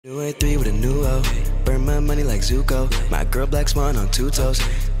New A3 with a new O. Burn my money like Zuko. My girl Black Swan on two toes.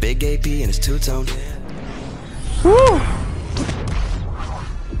 Big AP and it's two-tone. Woo!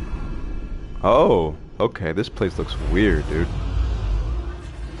 Oh, okay. This place looks weird, dude.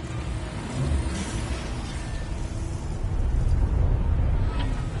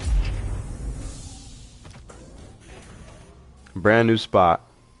 Brand new spot.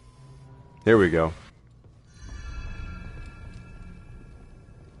 Here we go.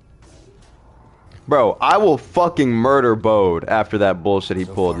 Bro, I will fucking murder Bode after that bullshit he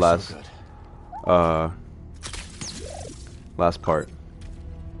pulled last part.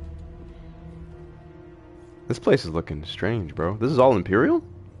 This place is looking strange, bro. This is all Imperial?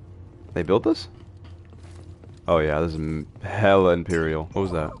 They built this? Oh yeah, this is hella Imperial. What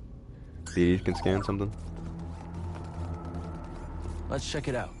was that? BD can scan something? Let's check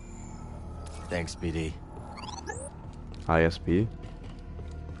it out. Thanks, BD. ISP?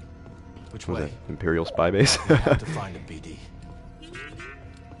 Which What was way? that? Imperial spy base? We have to find him, BD.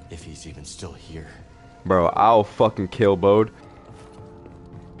 If he's even still here. Bro, I'll fucking kill Bode.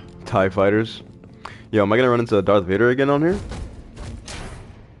 TIE fighters. Yo, am I gonna run into Darth Vader again on here?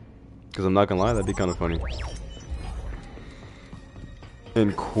 Because I'm not gonna lie, that'd be kind of funny.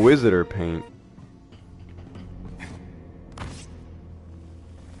 Inquisitor paint.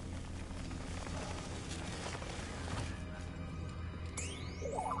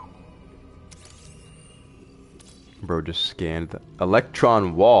 Bro, just scanned the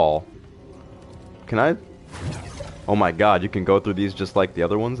electron wall. Can I? Oh my god, you can go through these just like the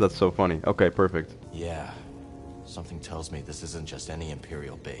other ones? That's so funny. Okay, perfect. Yeah. Something tells me this isn't just any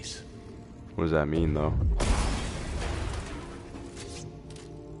Imperial base. What does that mean, though?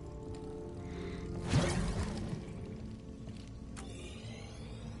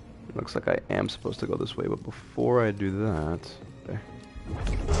 Looks like I am supposed to go this way, but before I do that... Okay.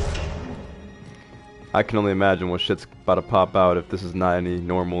 I can only imagine what shit's about to pop out if this is not any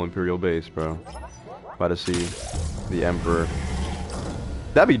normal Imperial base, bro. About to see the Emperor.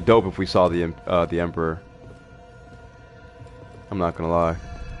 That'd be dope if we saw the Emperor. I'm not gonna lie.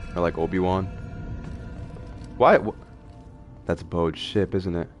 Or like Obi-Wan. Why? That's Bode's ship,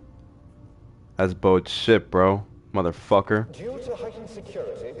 isn't it? That's Bode's ship, bro. Motherfucker. Due to heightened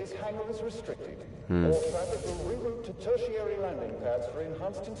security, this hangar is restricted. All traffic will reroute to tertiary landing pads for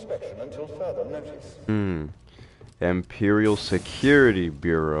enhanced inspection until further notice. Imperial Security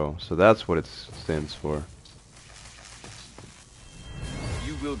Bureau. So that's what it stands for.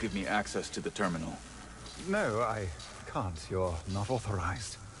 You will give me access to the terminal. No, I can't. You're not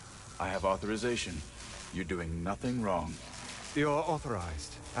authorized. I have authorization. You're doing nothing wrong. You're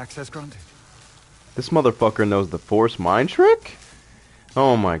authorized. Access granted. This motherfucker knows the Force mind trick?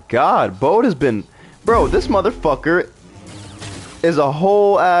 Oh my god. Bode has been... Bro, this motherfucker is a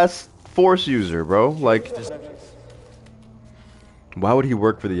whole ass Force user, bro. Like... Why would he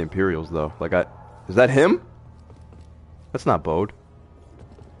work for the Imperials, though? Like, is that him? That's not Bode.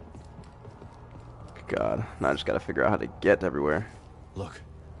 God. Now I just gotta figure out how to get everywhere. Look,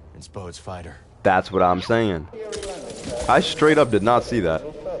 it's Bode's fighter. That's what I'm saying. I straight up did not see that.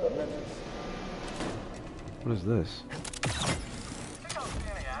 What is this?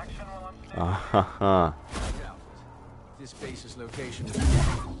 This base's location.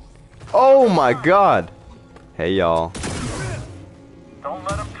 Oh my god! Hey y'all. Don't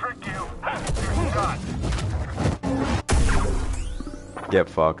let him trick you. You're shot. Get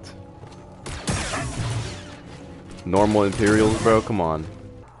fucked. Normal Imperials, bro? Come on.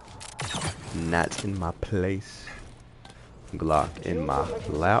 Not in my place. Glock in my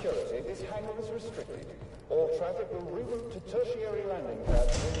lap. This hangar is restricted. All traffic will reroute to tertiary landing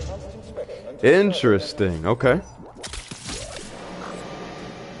pads for enhanced inspection until Interesting. Okay.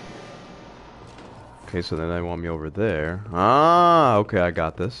 Okay, so then they want me over there. Ah, okay, I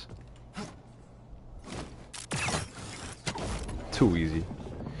got this. Too easy.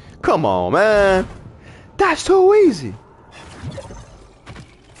 Come on, man. That's too easy.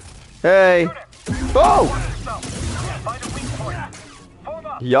 Hey. Oh! Find a weak point. Form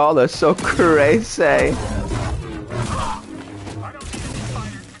up. Y'all are so crazy. I don't need any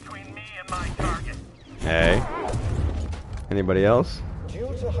fighters between me and my target. Hey. Anybody else? due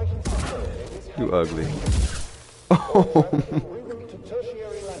to heightened security, this You hangar ugly. will reroute to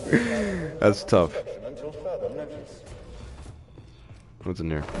tertiary landing pads for That's tough. inspection until further notice. What's in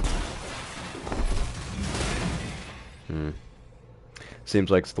there? Seems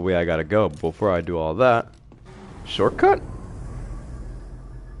like it's the way I gotta go. But before I do all that, shortcut?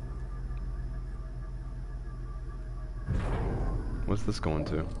 What's this going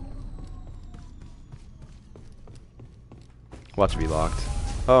to? Watch it be locked.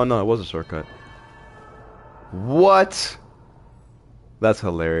 Oh no, it was a shortcut. What? That's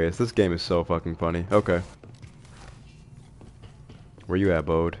hilarious. This game is so fucking funny. Okay. Where you at,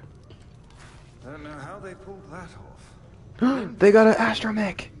 Bode? I don't know how they pulled that off. They got an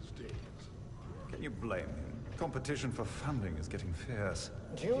astromech. Can you blame him? Competition for funding is getting fierce.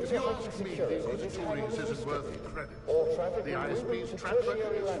 Due to heightened security, this hangar was restricted. All traffic will reroute to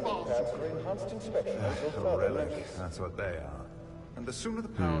tertiary landing pads for enhanced inspection until A further relic, notice. that's what they are. And the sooner the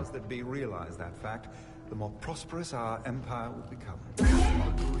powers that be realize that fact, the more prosperous our empire will become.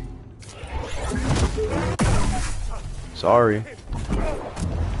 Sorry.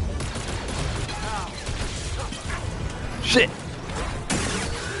 Shit.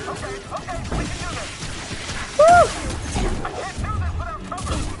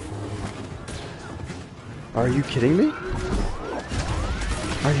 Are you kidding me?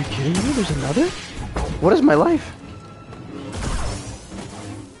 Are you kidding me? There's another? What is my life?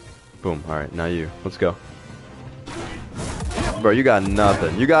 Boom. Alright, now you. Let's go. Bro, you got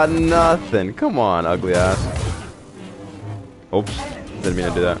nothing. You got nothing. Come on, ugly ass. Oops. Didn't mean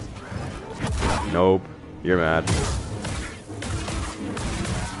to do that. Nope. You're mad.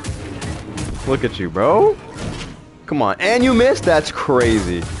 Look at you, bro. Come on. And you missed? That's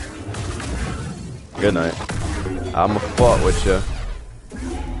crazy. Good night. I'ma fuck with ya.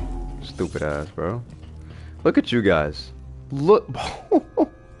 Stupid ass, bro. Look at you guys. Look.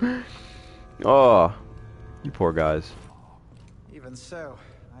 Oh. You poor guys. Even so,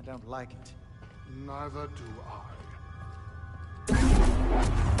 I don't like it. Neither do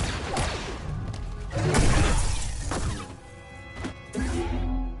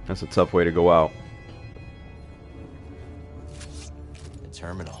That's a tough way to go out. The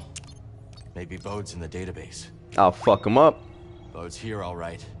terminal. Maybe Bode's in the database. I'll fuck him up. Bode's here, all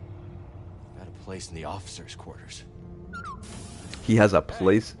right. Got a place in the officers' quarters. He has a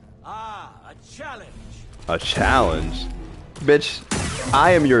place. Ah, a challenge. A challenge? Bitch,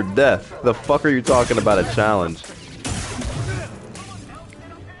 I am your death. The fuck are you talking about a challenge?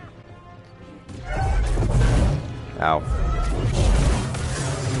 Ow.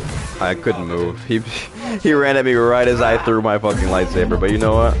 I couldn't move. He ran at me right as I threw my fucking lightsaber, but you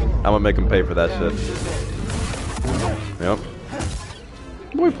know what? I'm gonna make him pay for that shit. Yep.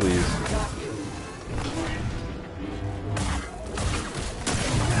 Boy, please.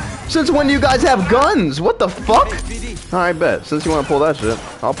 Since when do you guys have guns? What the fuck? Alright, bet. Since you wanna pull that shit,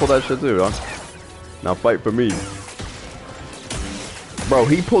 I'll pull that shit too, dog. Now fight for me. Bro,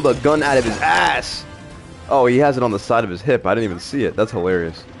 he pulled a gun out of his ass! Oh, he has it on the side of his hip. I didn't even see it. That's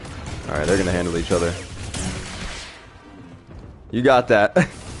hilarious. Alright, they're gonna handle each other. You got that.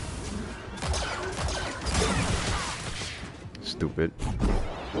 Stupid.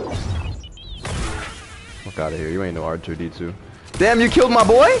 Fuck out of here. You ain't no R2-D2. Damn, you killed my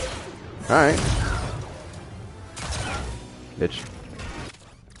boy? Alright. Bitch.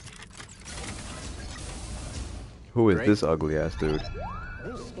 Who is this ugly ass dude?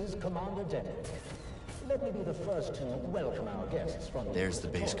 This is Commander Denny. Let me be the first to welcome our guests from the There's the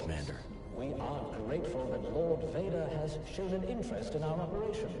base commander. We are grateful that Lord Vader has shown an interest in our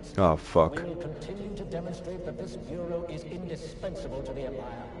operations. Oh, fuck. We will continue to demonstrate that this bureau is indispensable to the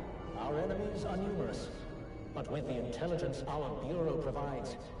Empire. Our enemies are numerous, but with the intelligence our bureau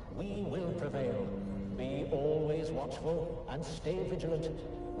provides, we will prevail. Be always watchful and stay vigilant.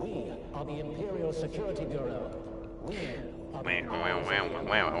 We are the Imperial Security Bureau. We are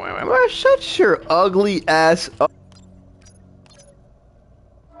the Well, shut your ugly ass up.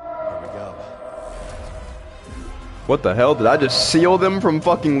 Here we go. What the hell? Did I just seal them from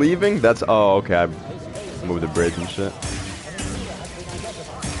fucking leaving? That's... Oh, okay. I moved the bridge and shit.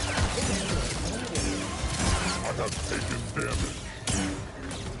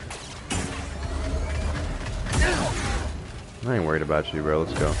 I ain't worried about you, bro.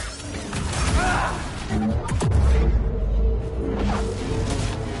 Let's go.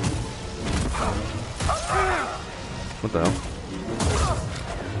 What the hell?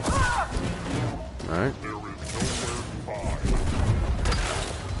 Alright.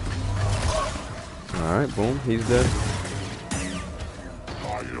 Alright, boom. He's dead.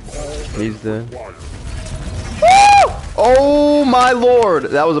 He's dead. Oh my lord!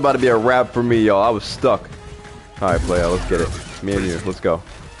 That was about to be a wrap for me, y'all. I was stuck. Alright, player, let's get it. Me and you, let's go.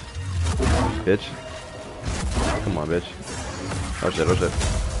 Bitch. Come on, bitch. Oh shit, oh shit.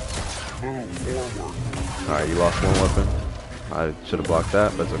 Alright, you lost one weapon. I should have blocked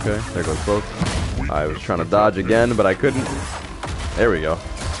that, but it's okay. There goes both. I was trying to dodge again, but I couldn't. There we go.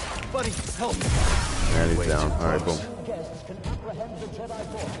 Buddy, help. And he's down. Alright, boom. guests can apprehend the Jedi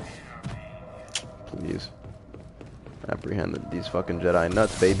Force. Please. apprehend these fucking Jedi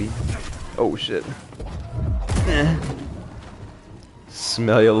nuts, baby. Oh shit.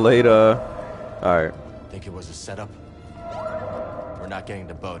 Smell you later. Alright. Think it was a setup? We're not getting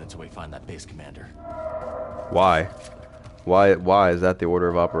to Bode until we find that base commander. Why? Why is that the order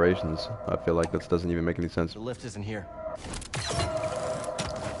of operations? I feel like this doesn't even make any sense. The lift isn't here.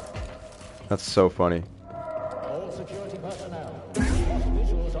 That's so funny. All security personnel, lost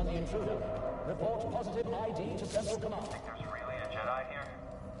visuals on the intruder. Report positive ID to Central Command. There's really a Jedi here?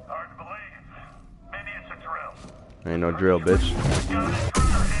 Hard to believe. Maybe it's a drill. Ain't no drill, bitch. Got an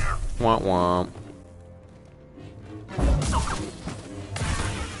intruder here. Womp womp.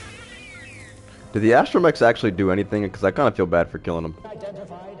 Did the astromechs actually do anything? Because I kind of feel bad for killing them.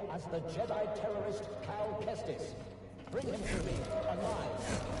 Identified as the Jedi terrorist Cal Kestis. Bring him to me, alive.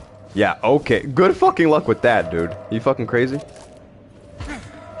 Yeah, okay. Good fucking luck with that, dude. You fucking crazy?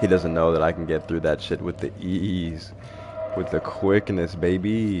 He doesn't know that I can get through that shit with the ease. With the quickness,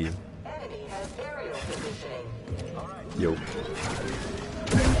 baby. Enemy has aerial positioning. Yo.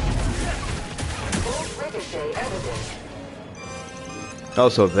 Bolt ricochet evident. Oh,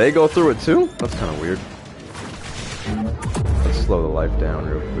 so they go through it too? That's kind of weird. Let's slow the life down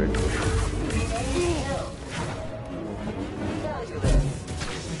real quick.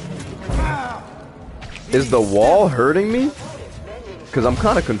 Is the wall hurting me? Because I'm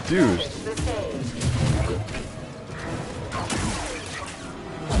kind of confused.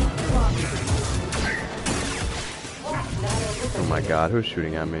 Oh my god, who's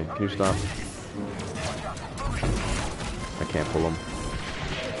shooting at me? Can you stop? I can't pull him.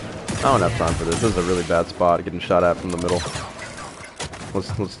 I don't have time for this. This is a really bad spot, getting shot at from the middle.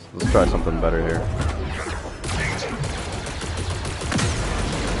 Let's try something better here.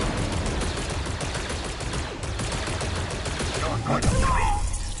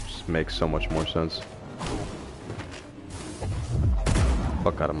 Just makes so much more sense.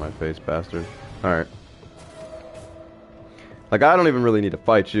 Fuck out of my face, bastard. Alright. Like, I don't even really need to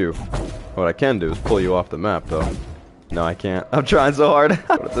fight you. What I can do is pull you off the map, though. No, I can't. I'm trying so hard.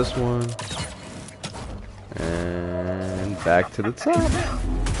 Go to this one. And back to the top.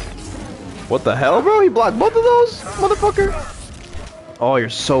 What the hell, bro? He blocked both of those? Motherfucker. Oh, you're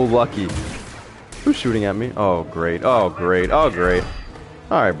so lucky. Who's shooting at me? Oh, great. Oh, great. Oh, great.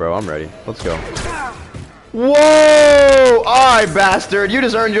 Alright, bro. I'm ready. Let's go. Whoa! Alright, bastard. You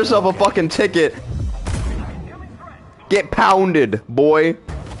just earned yourself a fucking ticket. Get pounded, boy.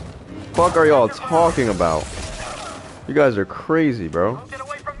 Fuck are y'all talking about? You guys are crazy, bro. Get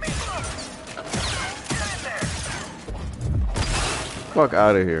away from me. Fuck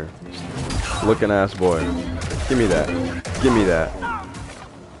out of here. Looking ass boy. Give me that. Give me that.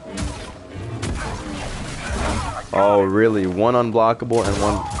 Oh, really? One unblockable and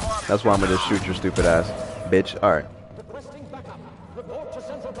one... That's why I'm gonna just shoot your stupid ass. Bitch. Alright. Requesting backup. Report to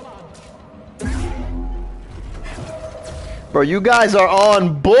Central Command. Bro, you guys are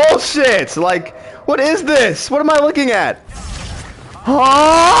on bullshit! Like, what is this? What am I looking at?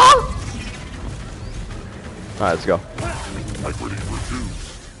 Huh? Alright, let's go.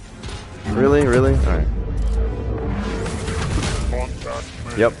 Really? Really? Alright.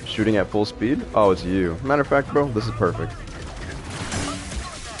 Yep, shooting at full speed. Oh, it's you. Matter of fact, bro, this is perfect.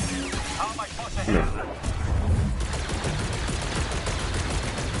 Come here.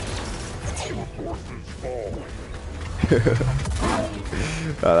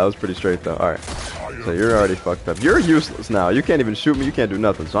 That was pretty straight though. Alright. So you're already fucked up. You're useless now. You can't even shoot me. You can't do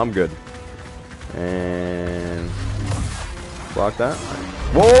nothing. So I'm good. And... block that.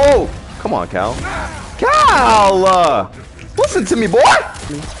 Whoa! Come on, Cal. Cal! Listen to me, boy!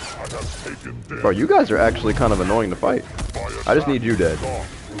 Bro, you guys are actually kind of annoying to fight. I just need you dead.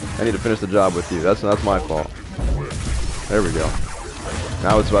 I need to finish the job with you. That's my fault. There we go.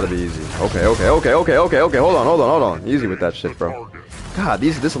 Now it's about to be easy. Okay. Hold on. Easy with that shit, bro. God,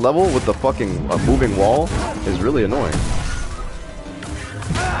 this level with the fucking moving wall is really annoying.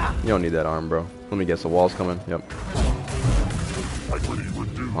 You don't need that arm, bro. Let me guess, the wall's coming. Yep.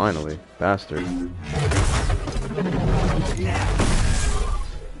 Finally, bastard.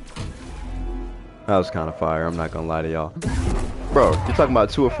 That was kind of fire. I'm not gonna lie to y'all. Bro, you're talking about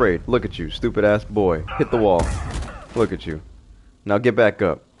too afraid. Look at you, stupid ass boy. Hit the wall. Look at you. Now get back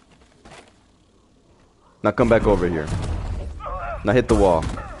up. Now come back over here. Now hit the wall.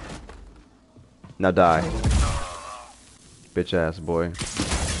 Now die. Bitch ass boy.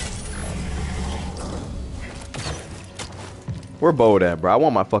 Where Bode at, bro? I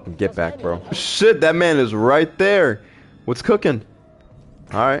want my fucking get back, bro. Shit, that man is right there. What's cooking?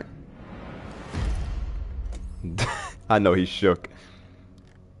 Alright. I know he's shook.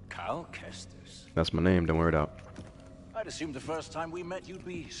 Cal Kestis. That's my name, don't wear it out. I'd assumed the first time we met you'd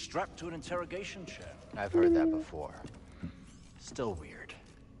be strapped to an interrogation chair. I've heard that before. Still weird.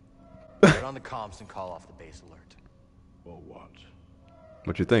 Get on the comms and call off the base alert. Or what?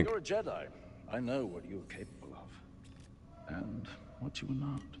 What you think? You're a Jedi. I know what you are capable of. And what you are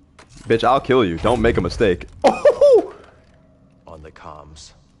not. Bitch, I'll kill you. Don't make a mistake. Oh! On the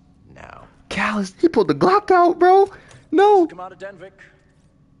comms. Now. Cal, he pulled the Glock out, bro. No. Commander Denvik,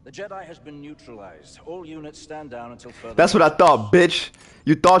 the Jedi has been neutralized. All units stand down until further. That's what I thought, bitch.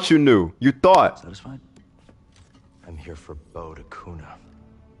 You thought you knew. You thought. Satisfied? I'm here for Bode.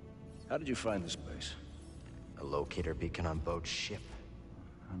 How did you find this place? A locator beacon on Bode's ship.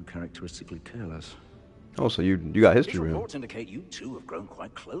 Uncharacteristically careless. Oh, so you got history These with him. reports indicate you two have grown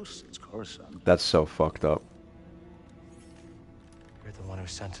quite close since Coruscant. That's so fucked up. You're the one who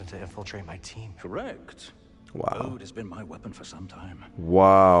sent him to infiltrate my team. Correct. Wow. Bode has been my weapon for some time.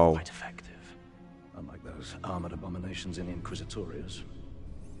 Wow. Quite effective. Unlike those armored abominations in the Inquisitorius.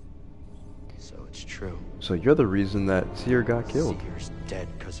 So it's true. So you're the reason that Seer got killed. Seer's dead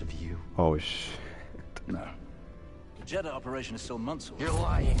because of you. Oh shit. No. The Jedi operation is still months away. You're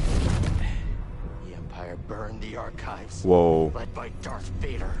lying. The Empire burned the archives. Whoa. Led by Darth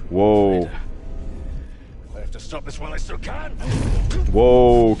Vader. Whoa. I have to stop this while I still can.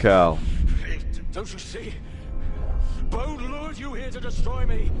 Whoa, Cal. Don't you see? Bode lured you here to destroy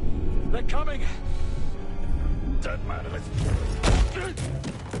me. They're coming. Dead man of it.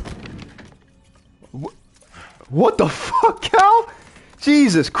 What the fuck, Cal?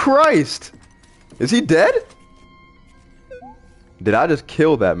 Jesus Christ. Is he dead? Did I just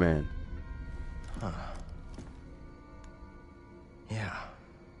kill that man? Huh. Yeah.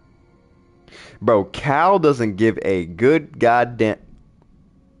 Bro, Cal doesn't give a good goddamn...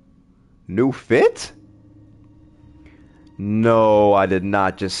 New fit? No, I did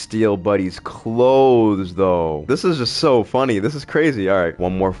not just steal Buddy's clothes, though. This is just so funny. This is crazy. Alright,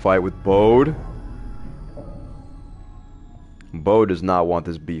 one more fight with Bode. Bode does not want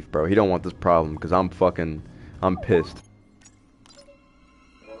this beef, bro. He don't want this problem, because I'm pissed.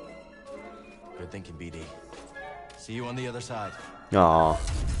 Good thinking, BD. See you on the other side. Aw.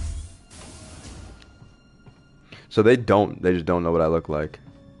 So they just don't know what I look like.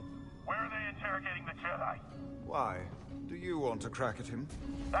 Where are they interrogating the Jedi? Why? Do you want to crack at him?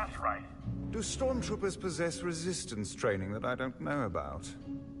 That's right. Do stormtroopers possess resistance training that I don't know about?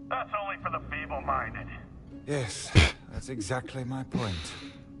 That's only for the feeble-minded. Yes, that's exactly my point.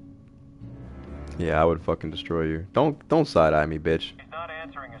 Yeah, I would fucking destroy you. Don't side-eye me, bitch. He's not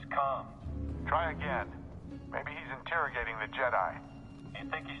answering his comm. Try again. Maybe he's interrogating the Jedi. You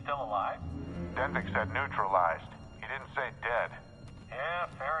think he's still alive? Denvik said neutralized. He didn't say dead. Yeah,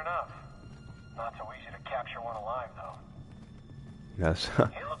 fair enough. Not so easy to capture one alive, though. Yes. He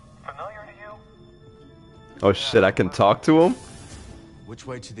look familiar to you? Oh shit, I can talk to him? Which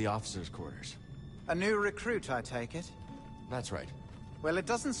way to the officers' quarters? A new recruit, I take it? That's right. Well, it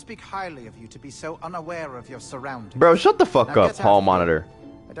doesn't speak highly of you to be so unaware of your surroundings. Bro, shut the fuck Now up, get out Hall of here. Monitor.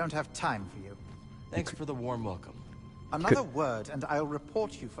 I don't have time for you. Thanks for the warm welcome. Another word, and I'll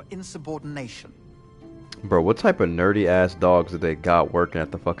report you for insubordination. Bro, what type of nerdy ass dogs did they got working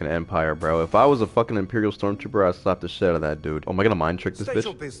at the fucking Empire, bro? If I was a fucking Imperial Stormtrooper, I'd slap the shit out of that dude. Oh, am I gonna mind trick this State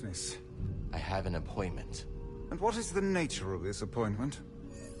your bitch? business. I have an appointment. And what is the nature of this appointment?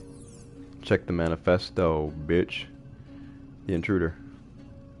 Check the manifesto, bitch. The intruder.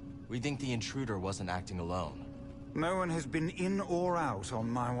 We think the intruder wasn't acting alone. No one has been in or out on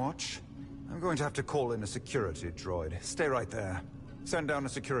my watch. I'm going to have to call in a security droid. Stay right there. Send down a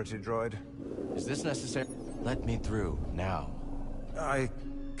security droid. Is this necessary? Let me through, now. I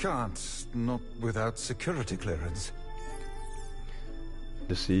can't, not without security clearance.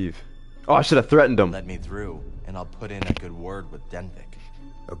 Deceive. Oh, I should have threatened him. Let me through, and I'll put in a good word with Denvik.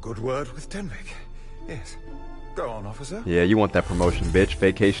 A good word with Denvik. Yes. Go on, officer. Yeah, you want that promotion, bitch.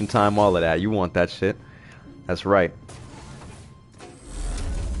 Vacation time, all of that. You want that shit. That's right.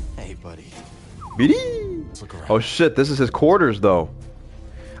 Hey, buddy. BD! Let's look around. Oh shit, this is his quarters though.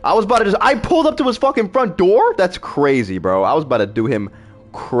 I was about to I pulled up to his fucking front door? That's crazy, bro. I was about to do him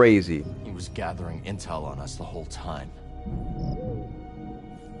crazy. He was gathering intel on us the whole time.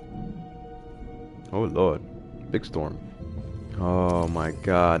 Oh lord. Big storm. Oh my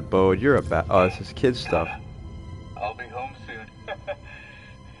god, Bode, you're a oh, this is kid stuff. I'll be home soon.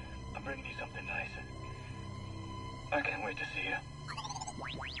 I'm bringing you something nice. I can't wait to see you.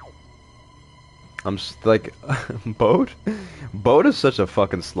 I'm like, Bode? Bode is such a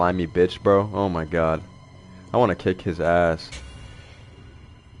fucking slimy bitch, bro. Oh my god. I want to kick his ass.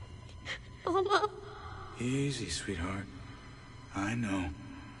 Mama. Easy, sweetheart. I know.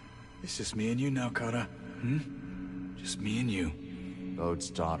 It's just me and you now, Kara. Just me and you. Bode's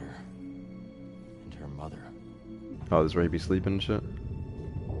daughter. And her mother. Oh, this is where he be sleeping and shit?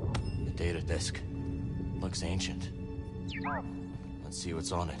 The data disk. Looks ancient. Let's see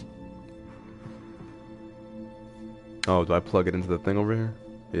what's on it. Oh, do I plug it into the thing over here?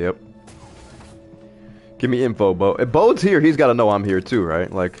 Yep. Give me info, Bode. If Bode's here, he's gotta know I'm here too,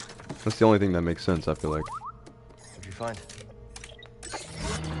 right? Like, that's the only thing that makes sense, I feel like. What'd you find?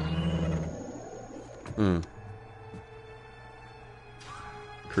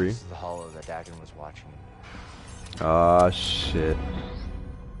 Kree? This is the hollow that Dagon was watching. Ah, shit.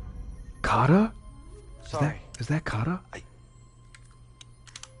 Kata? Sorry. Is that Kata?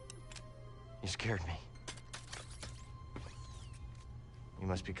 You scared me. You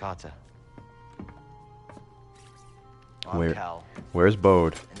must be Kata. I'm Cal. Where's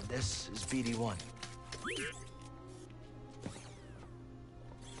Bode? And this is BD1.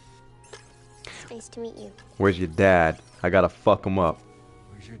 Nice to meet you. Where's your dad? I gotta fuck him up.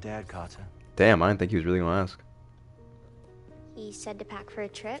 Where's your dad, Kata? Damn, I didn't think he was really gonna ask. He said to pack for a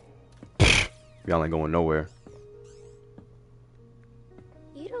trip. Y'all ain't going nowhere.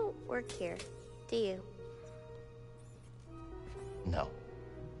 You don't work here, do you? No.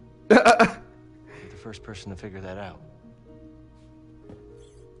 You're the first person to figure that out.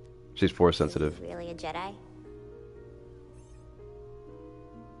 She's force sensitive. Really a Jedi?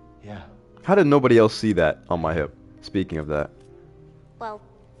 Yeah. How did nobody else see that on my hip? Speaking of that. Well,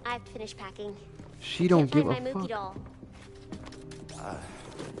 I have to finish packing. She don't give a Can't find my Mookie fuck. doll.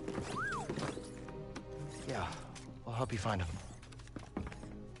 Yeah. I'll help you find him.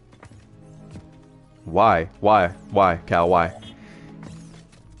 Why? Why, Cal? Why?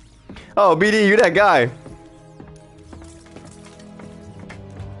 Oh, BD, you're that guy.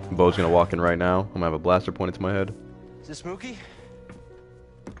 Bo's gonna walk in right now. I'm gonna have a blaster pointed to my head. Is this Mookie?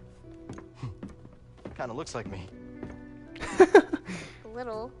 Kinda looks like me. A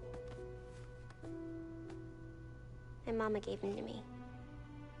little. My mama gave him to me.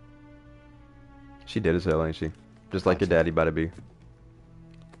 She did as hell, ain't she? Just like your daddy about to be.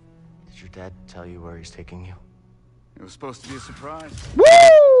 Did your dad tell you where he's taking you? It was supposed to be a surprise.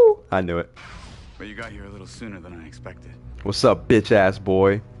 Woo! I knew it. But you got here a little sooner than I expected. What's up, bitch ass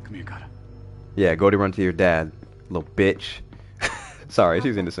boy? Come here, Kata. Yeah, go to run to your dad, little bitch. Sorry,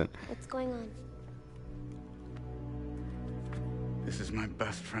 she's innocent. What's going on? This is my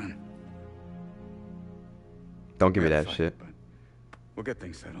best friend. Don't give me that Fight, shit. but we'll get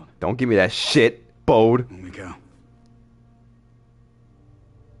things settled Don't give me that shit, Bode. when we go.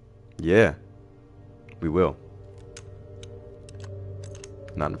 Yeah, we will.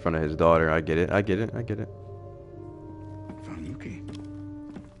 Not in front of his daughter. I get it. I get it. I get it. Found Mookie.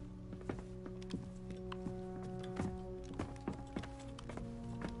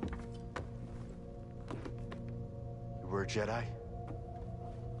 You were a Jedi?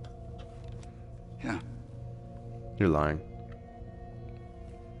 Yeah. You're lying.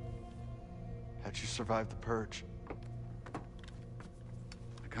 How'd you survive the purge?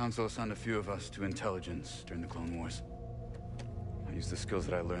 The Council assigned a few of us to intelligence during the Clone Wars. I used the skills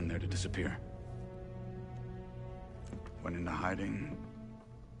that I learned there to disappear. Went into hiding.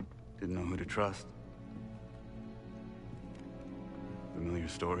 Didn't know who to trust. Familiar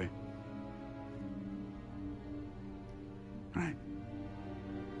story. Right.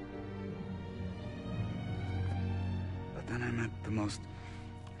 But then I met the most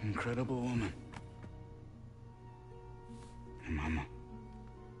incredible woman. My mama.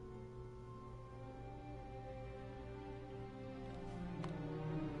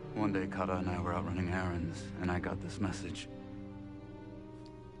 One day, Kata and I were out running errands, and I got this message.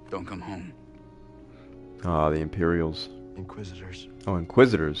 Don't come home. Ah, the Imperials. Inquisitors. Oh,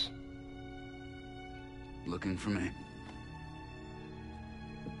 Inquisitors. Looking for me.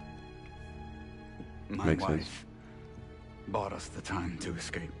 My Makes wife sense. bought us the time to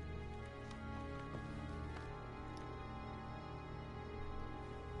escape.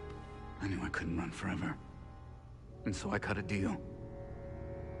 I knew I couldn't run forever. And so I cut a deal.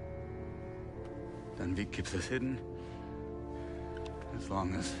 Denvik keeps us hidden. As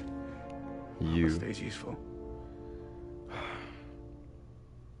long as You. Mama stays useful.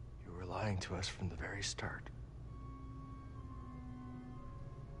 You were lying to us from the very start.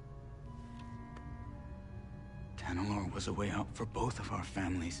 Tanalor was a way out for both of our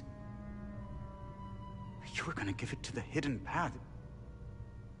families. You were gonna give it to the hidden path.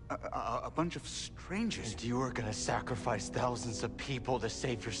 A bunch of strangers. And you were gonna sacrifice thousands of people to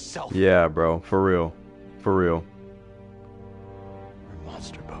save yourself. Yeah, bro. For real. For real. You're a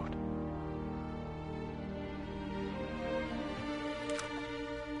monster, Bode.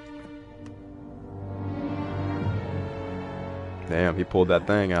 Damn, he pulled that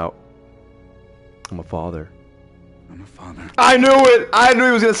thing out. I'm a father. I'm a father. I knew it! I knew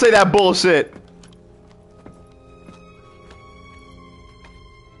he was gonna say that bullshit!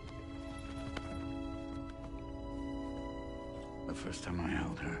 The first time I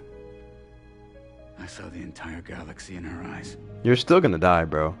held her, I saw the entire galaxy in her eyes. You're still gonna die,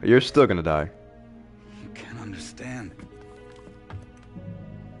 bro. You're still gonna die. You can't understand.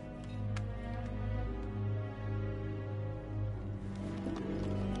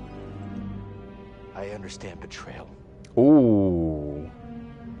 I understand betrayal. Ooh.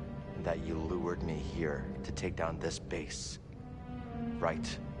 And that you lured me here to take down this base.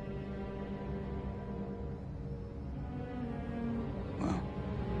 Right. Well,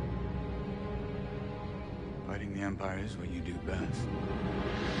 fighting the Empire is what you do best.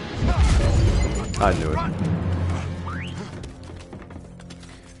 I knew it.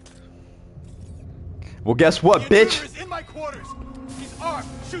 Well, guess what, bitch? Is in my quarters. He's armed.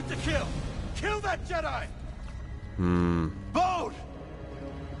 Shoot to kill. Kill that Jedi. Bode.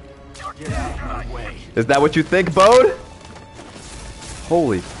 Get out of my way. Is that what you think, Bode?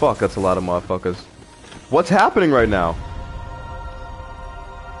 Holy fuck, that's a lot of motherfuckers. What's happening right now?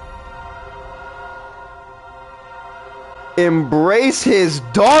 Embrace his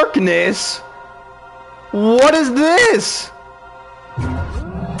darkness? What is this?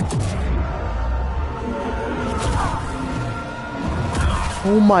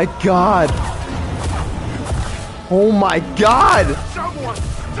 Oh my god. Oh my god. Someone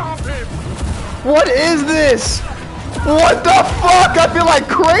stop him. What is this? What the fuck? I feel like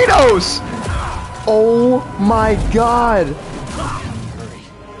Kratos. Oh my god.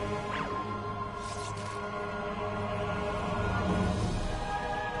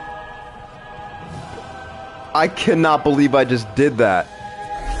 I cannot believe I just did that.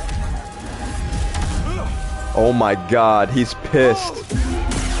 Oh my god, he's pissed.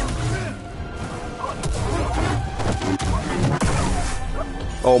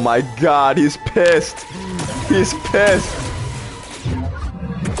 Oh my god, he's pissed. He's pissed.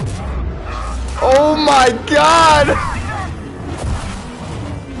 Oh my god!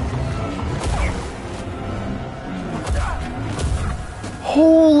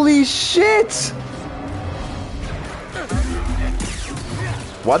 Holy shit!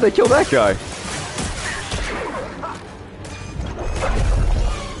 Why'd they kill that guy?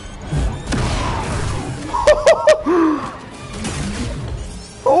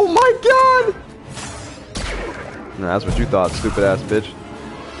 Oh my god! Nah, that's what you thought, stupid ass bitch.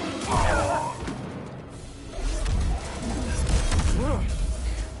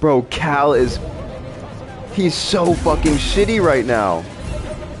 Bro, Cal is... He's so fucking shitty right now.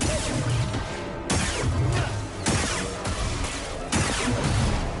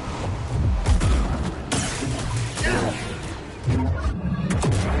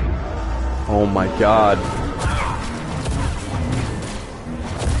 Oh my god.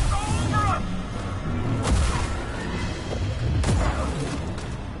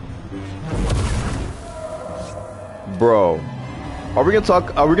 Bro, are we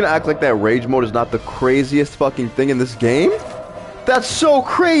gonna act like that rage mode is not the craziest fucking thing in this game? That's so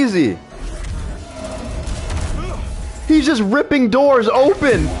crazy! He's just ripping doors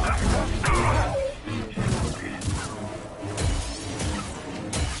open!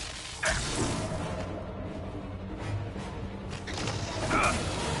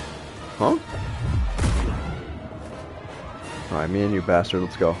 Huh? Alright, me and you bastard,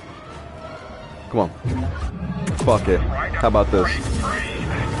 let's go. Come on. Fuck it. How about this?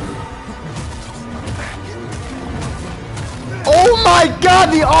 Oh my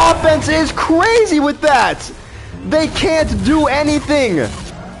god, the offense is crazy with that! They can't do anything!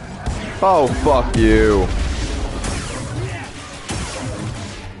 Oh, fuck you.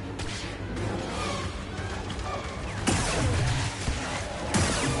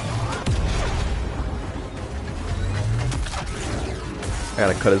 I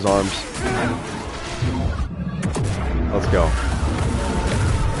gotta cut his arms. Let's go.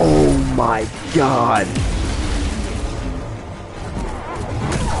 Oh my god.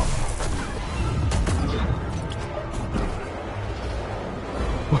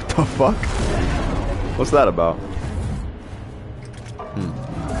 What the fuck? What's that about?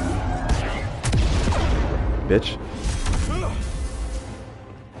 Bitch.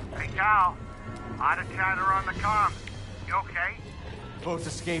 Hey, Cal. Lot of chatter on the comm. You okay? Bode's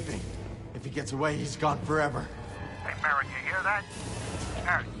escaping. If he gets away, he's gone forever. Hey, Merrick, you hear that?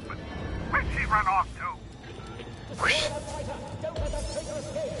 Merrick, where'd she run off to?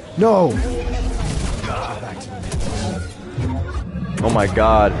 No! Oh my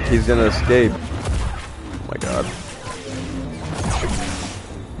god, he's gonna escape. Oh my god.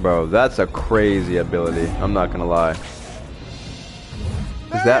 Bro, that's a crazy ability. I'm not gonna lie.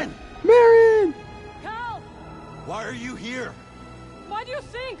 Is that Marion? Cal! Why are you here? Why do you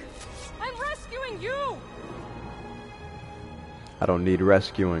think? I'm rescuing you! I don't need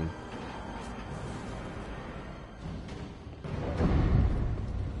rescuing.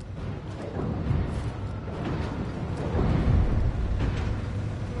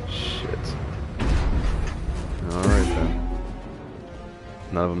 Shit. Alright then.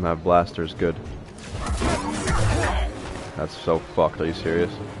 None of them have blasters, good. That's so fucked, are you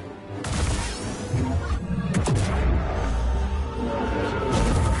serious?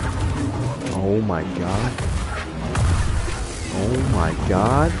 Oh my god. Oh my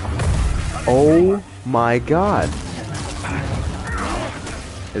god. Oh my god.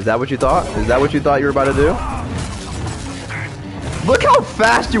 Is that what you thought? Is that what you thought you were about to do? Look how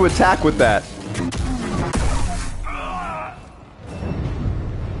fast you attack with that.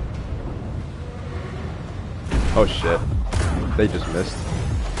 Oh shit. They just missed.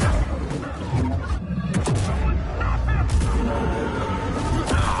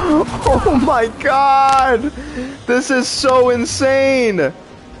 Oh my god! This is so insane!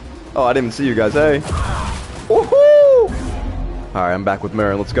 Oh, I didn't even see you guys, hey. Woohoo! Alright, I'm back with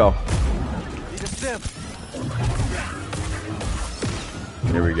Marion, let's go.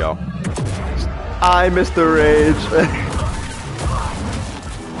 Here we go. I missed the rage.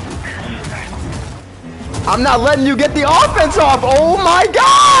 I'm not letting you get the offense off! Oh my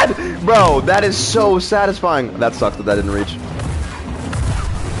god! Bro, that is so satisfying. That sucks that didn't reach.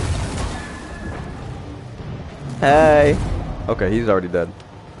 Hey. Okay, he's already dead.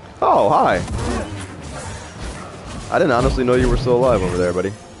 Oh, hi. I didn't honestly know you were still alive over there,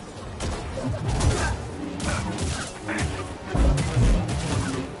 buddy.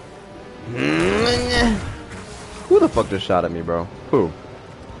 Who the fuck just shot at me, bro? Who?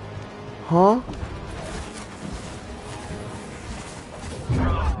 Huh?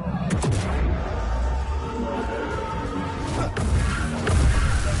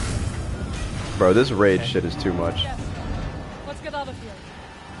 Bro, this rage shit is too much. Yes. Let's get out of here.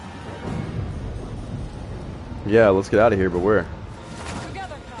 Yeah, let's get out of here, but where?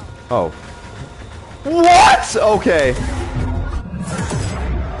 Together, Cal. Oh. What? Okay.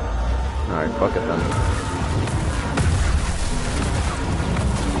 Alright, fuck it then.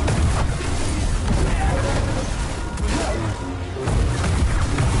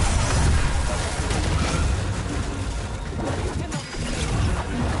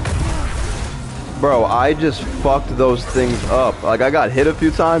 Bro, I just fucked those things up. Like, I got hit a few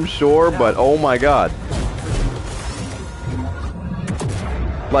times, sure, but oh my god.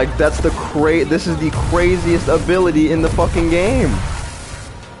 Like, this is the craziest ability in the fucking game.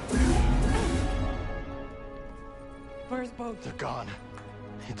 Where's Bode? They're gone.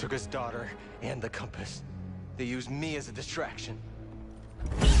 He took his daughter and the compass. They used me as a distraction.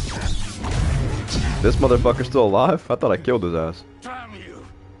 This motherfucker's still alive? I thought I killed his ass. Damn you!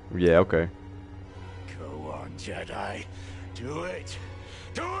 Yeah, okay. Go on, Jedi. Do it!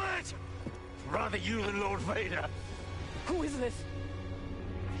 Do it! Rather you than Lord Vader. Who is this?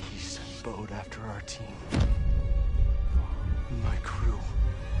 He sent Bode after our team. My crew.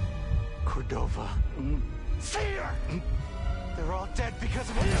 Cordova. Fear! They're all dead because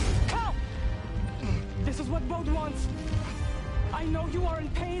of him! Cal! This is what Bode wants. I know you are in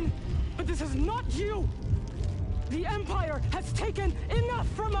pain, but this is not you! The Empire has taken enough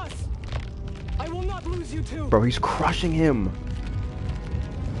from us! I will not lose you too! Bro, he's crushing him.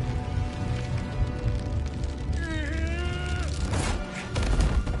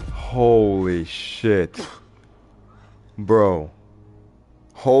 Holy shit. Bro.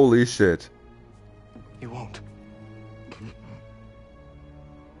 Holy shit. He won't.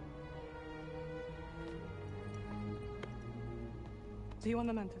 See you on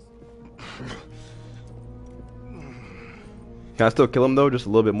the Mantis. Can I still kill him though, just a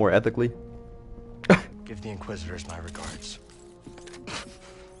little bit more ethically? Give the Inquisitors my regards.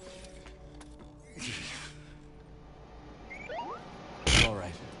 All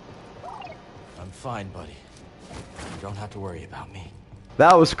right. I'm fine, buddy. You don't have to worry about me.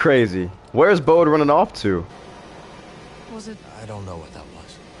 That was crazy. Where's Bode running off to? Was it? I don't know what that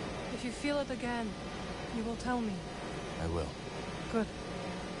was. If you feel it again, you will tell me. I will. Good.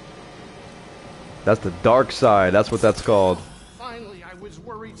 That's the dark side. That's what that's called. Finally, I was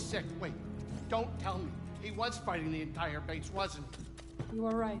worried sick. Wait, don't tell me. He was fighting the entire base, wasn't he? You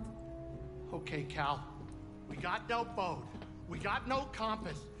are right. Okay, Cal. We got no Bode. We got no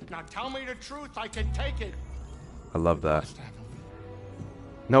compass. Now tell me the truth. I can take it. I love that.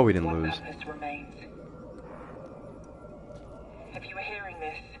 No, we didn't lose. if you were hearing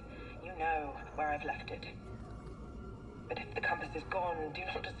this, you know where I've left it. But if the compass is gone, do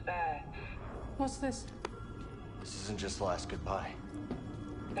not despair. What's this? This isn't just the last goodbye.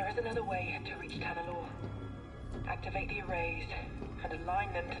 There is another way to reach Tanalor. Activate the arrays and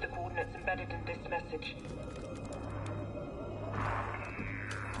align them to the coordinates embedded in this message.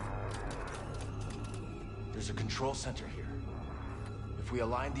 There's a control center here. If we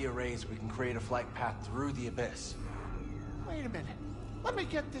align the arrays, we can create a flight path through the abyss. Wait a minute. Let me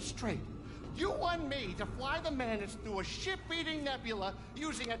get this straight. You want me to fly the Manus through a ship-eating nebula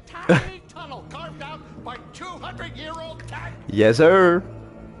using a tiny tunnel carved out by 200-year-old tech? Yes, sir.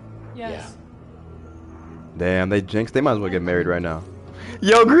 Yes. Damn, they jinxed. They might as well get married right now.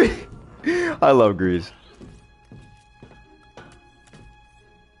 Yo, Grease. I love Grease.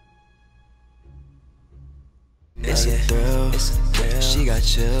 It's a thrill, she got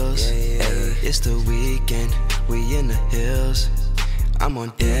chills. Ay, it's the weekend, we in the hills. I'm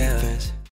on defense.